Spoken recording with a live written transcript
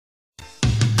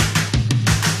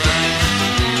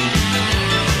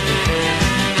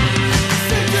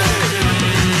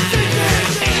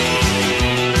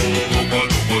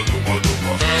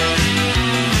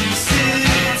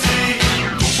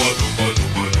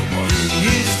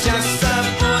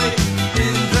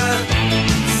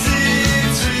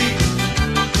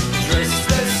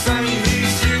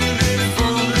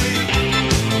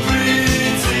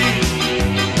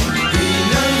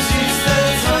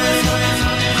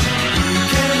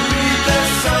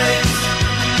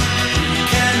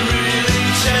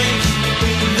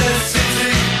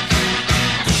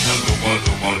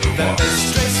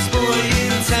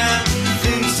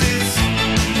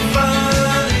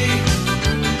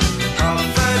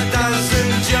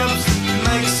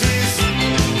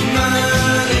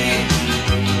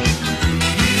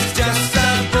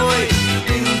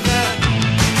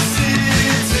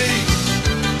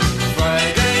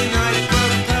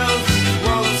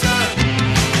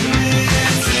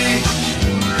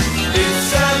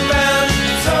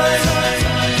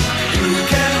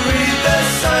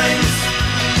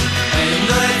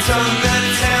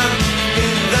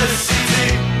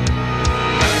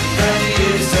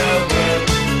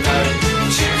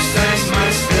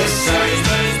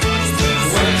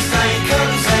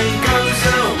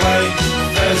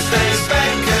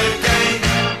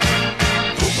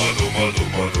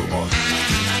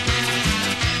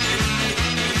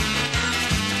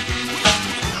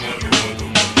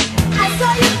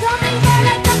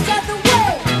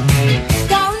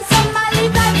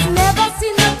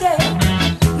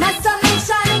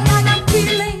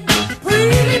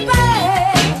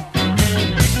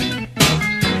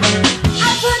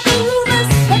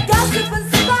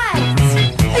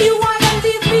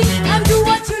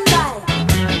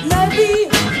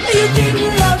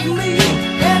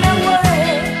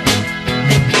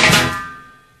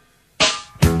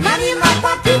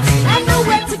pockets and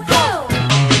nowhere to go.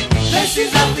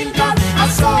 Places I've been got are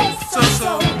so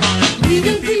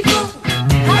leaving people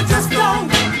I just don't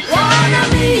wanna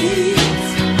meet.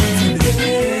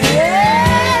 Today,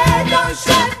 don't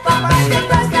shut up like the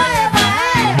best I ever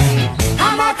had.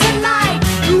 I'm out tonight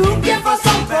looking for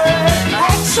some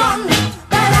perfection,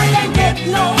 but I can't get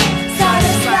no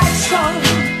satisfaction.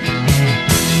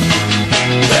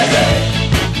 Hey, hey.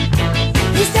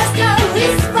 It's just a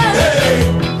whisper. Hey, hey.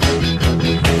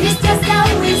 It's just a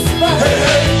whisper. Hey,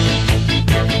 hey.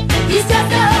 It's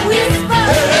just a whisper.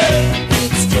 Hey, hey.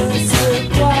 It's just a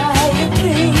quiet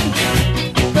thing,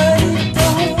 but it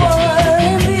don't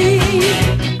worry me.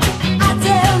 I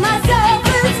tell myself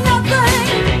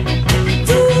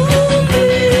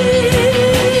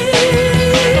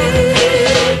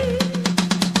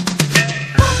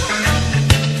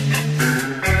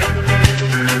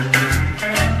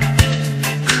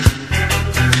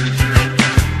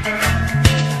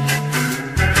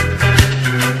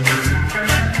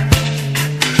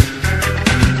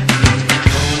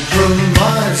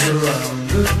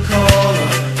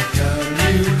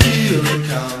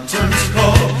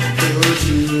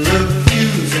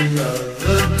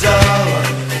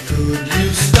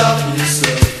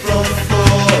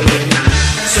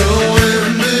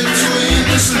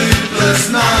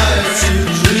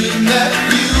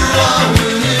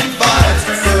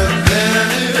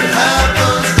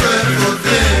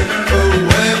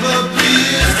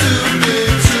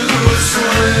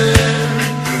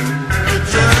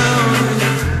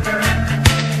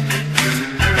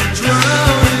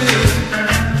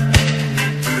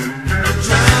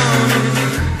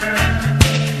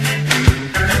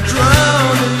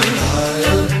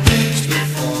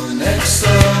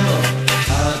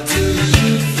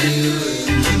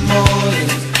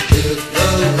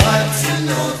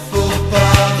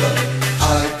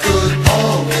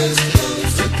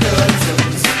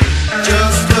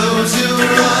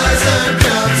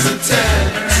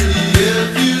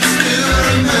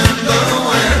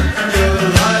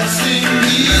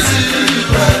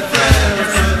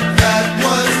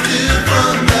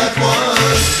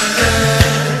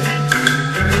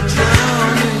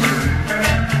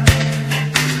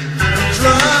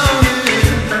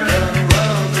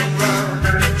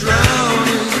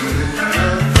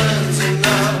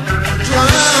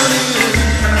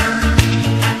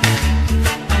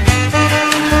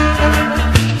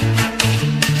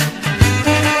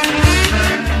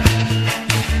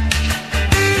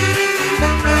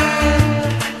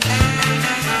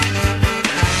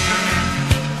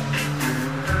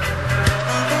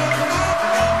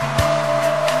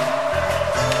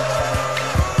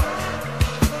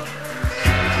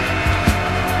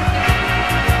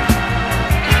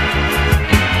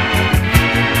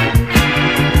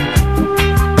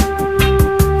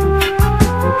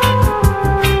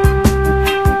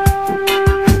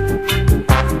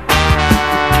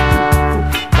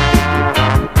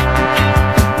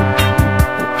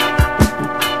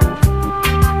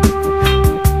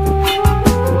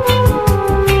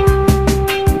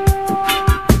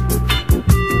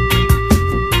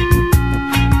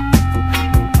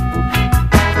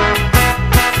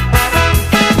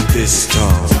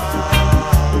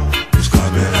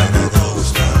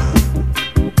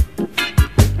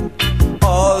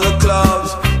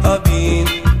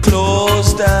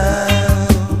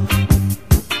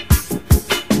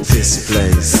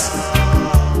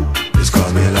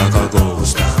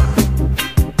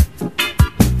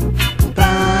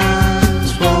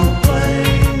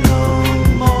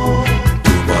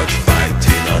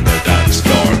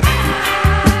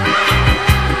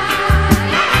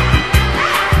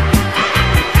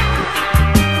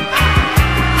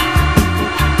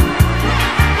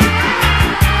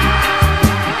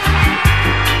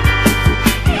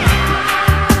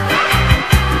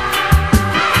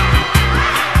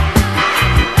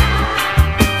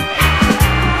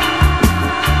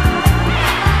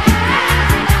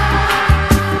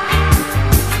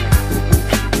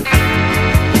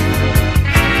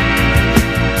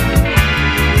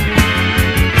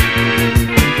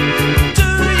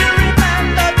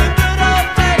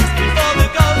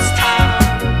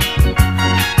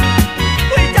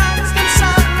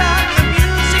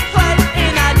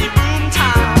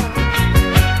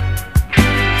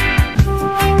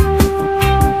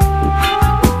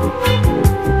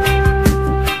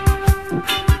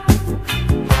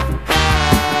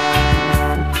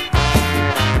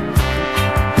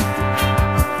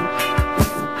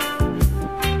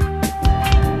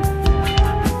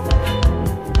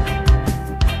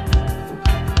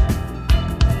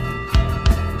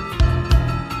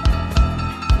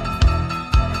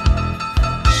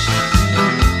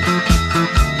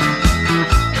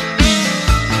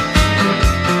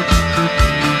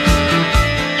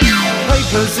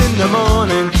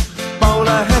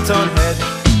on head.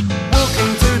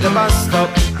 Walking to the bus stop,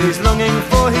 he's longing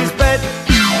for his bed.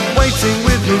 Waiting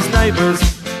with his neighbours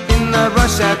in the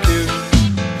rush hour queue.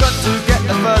 Got to get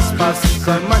the first bus,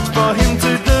 so much for him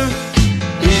to do.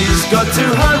 He's got to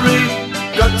hurry,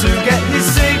 got to get his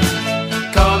seat.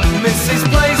 Can't miss his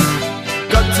place,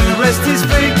 got to rest his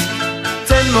feet.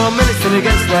 10 more minutes till he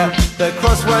gets there, the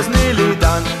crossword's nearly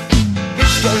done.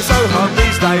 It's getting so hard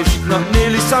these days, not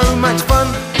nearly so much fun.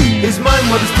 His mind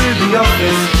wanders to the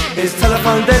office, his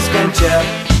telephone desk and chair.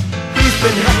 He's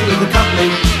been happy with the company,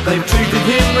 they've treated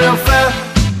him real fair.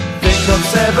 Think of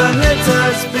 7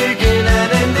 letters, begin and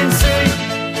end in C.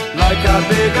 Like a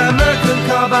big American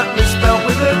car but misspelled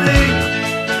with a D.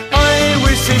 I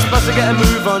wish his bus would get a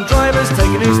move on, driver's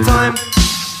taking his time.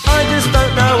 I just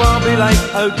don't know, I'll be late,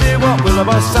 oh dear what will the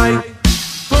boss say?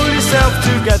 Pull yourself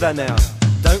together now,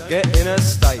 don't get in a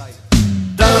state.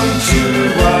 Don't you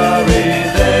worry,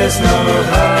 there's no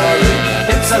hurry.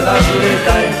 It's a lovely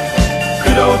day,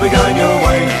 could all be going your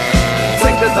way.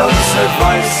 Take the dog's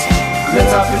advice,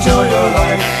 let up, enjoy your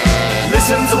life.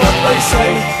 Listen to what they say,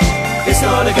 it's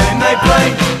not a game they play.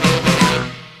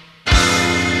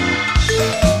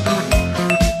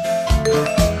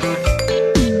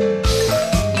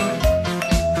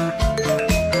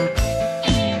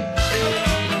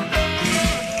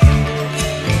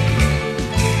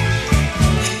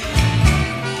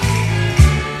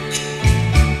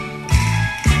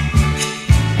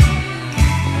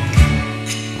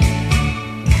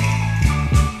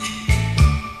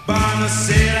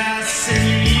 Buonasera,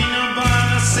 signorina,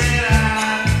 buonasera.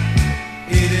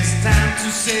 It is time to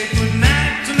say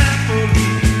goodnight to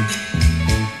Napoli.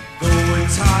 Though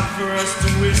it's hard for us to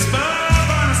whisper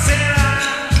buonasera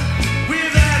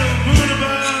without a moon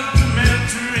above the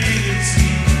Mediterranean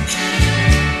Sea.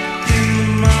 In the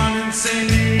morning,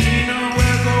 signorina,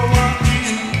 we'll go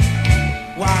walking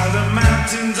while the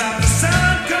mountains of the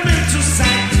sun come into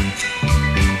sight.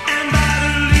 And by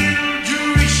the little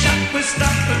jewelry shop we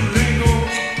stop and linger.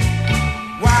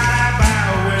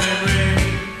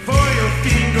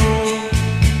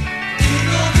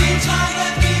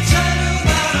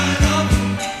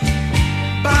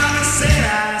 Buonasera.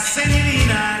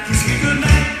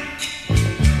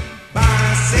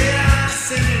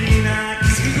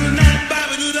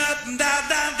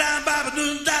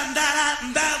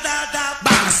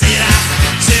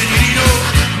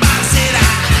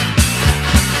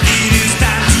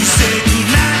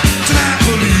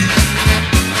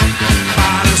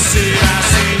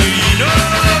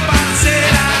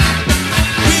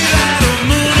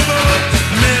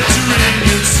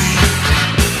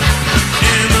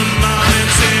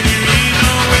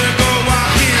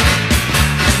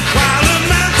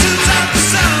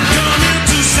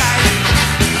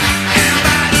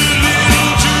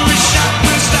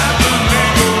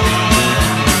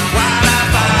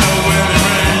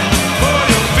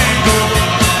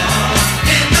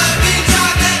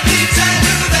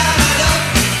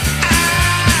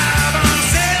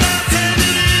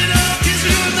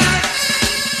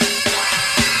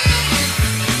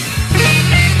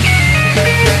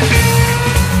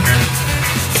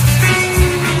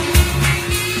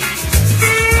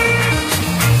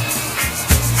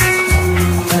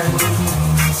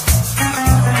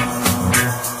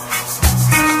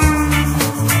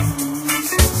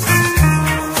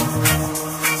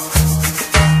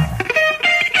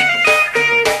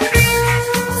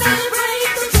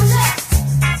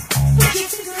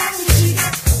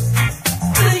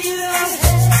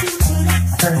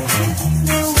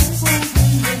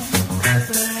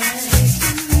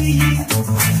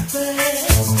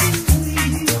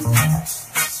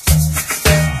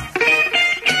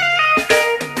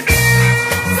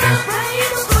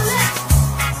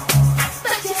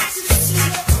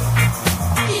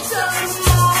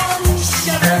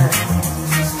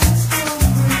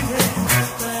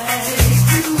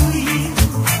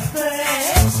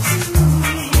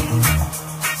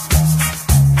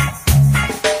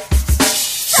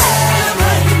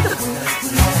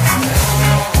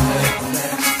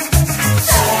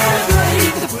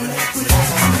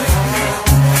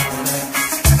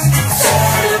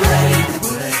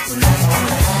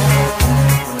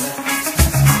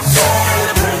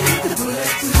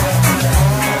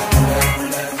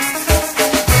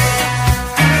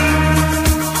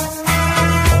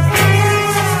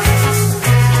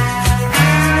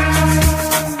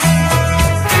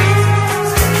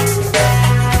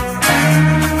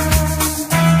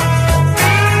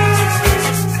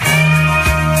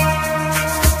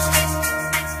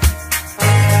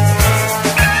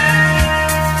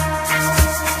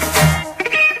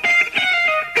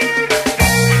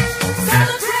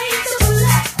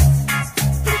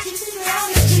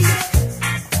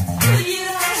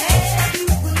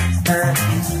 Every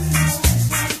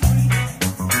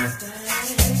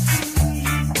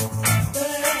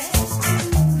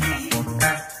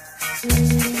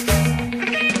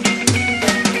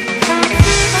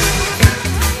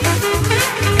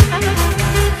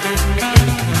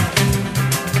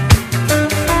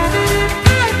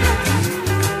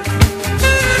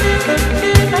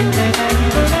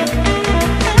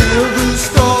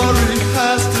story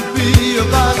has to be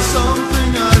about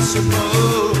something, I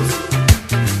suppose.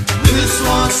 This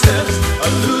one steps, I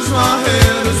lose my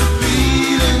head as the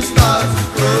feeling starts to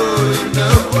grow. You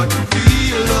know I can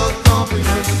feel love thumping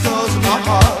at the doors of my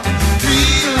heart.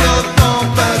 Feel love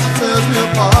thump as it tears me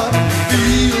apart.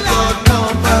 Feel love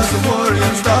thump as the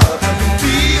worrying starts. I can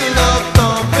feel love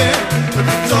thumping at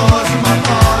the doors of my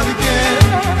heart again.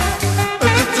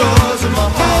 At the doors of my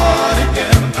heart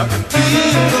again. I can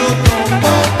feel love thump,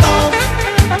 bump,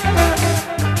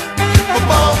 bump,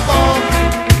 bump, bump.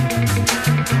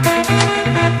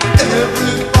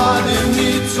 Everybody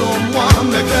needs someone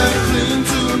they can cling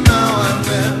to now and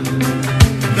then.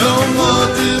 No more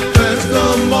defense, no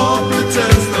more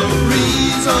pretense, no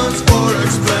reasons for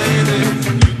explaining.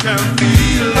 You can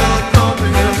feel love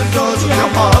thumping at the doors of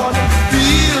your heart.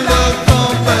 Feel love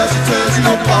thump as it tears you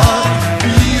apart.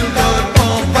 Feel love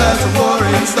thump as the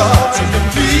worrying starts. You can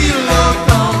feel love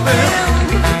thumping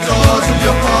at the doors of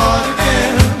your heart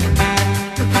again.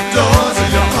 At the doors of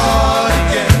your heart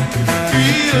again. You can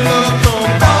feel love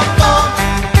thump, bump, bump,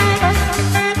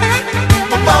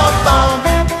 bump, bump, bump,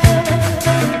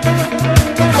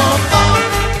 bump, bump,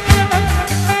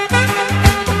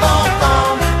 bump,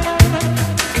 bump.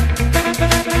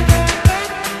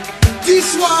 This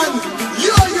one,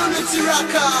 your unity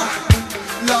rocker,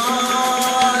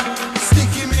 Lord.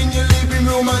 Stick him in your living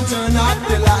room and turn off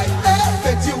the light.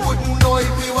 Bet you wouldn't know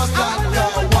if he was black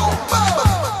or white.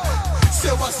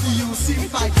 Say what's the use in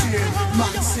fighting?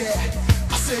 Man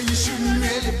say you shouldn't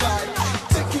really fight.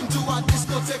 Take him to a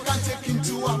discotheque and take him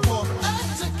to a pub.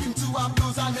 Take him to a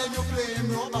blues and then you play him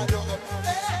rubber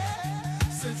dub.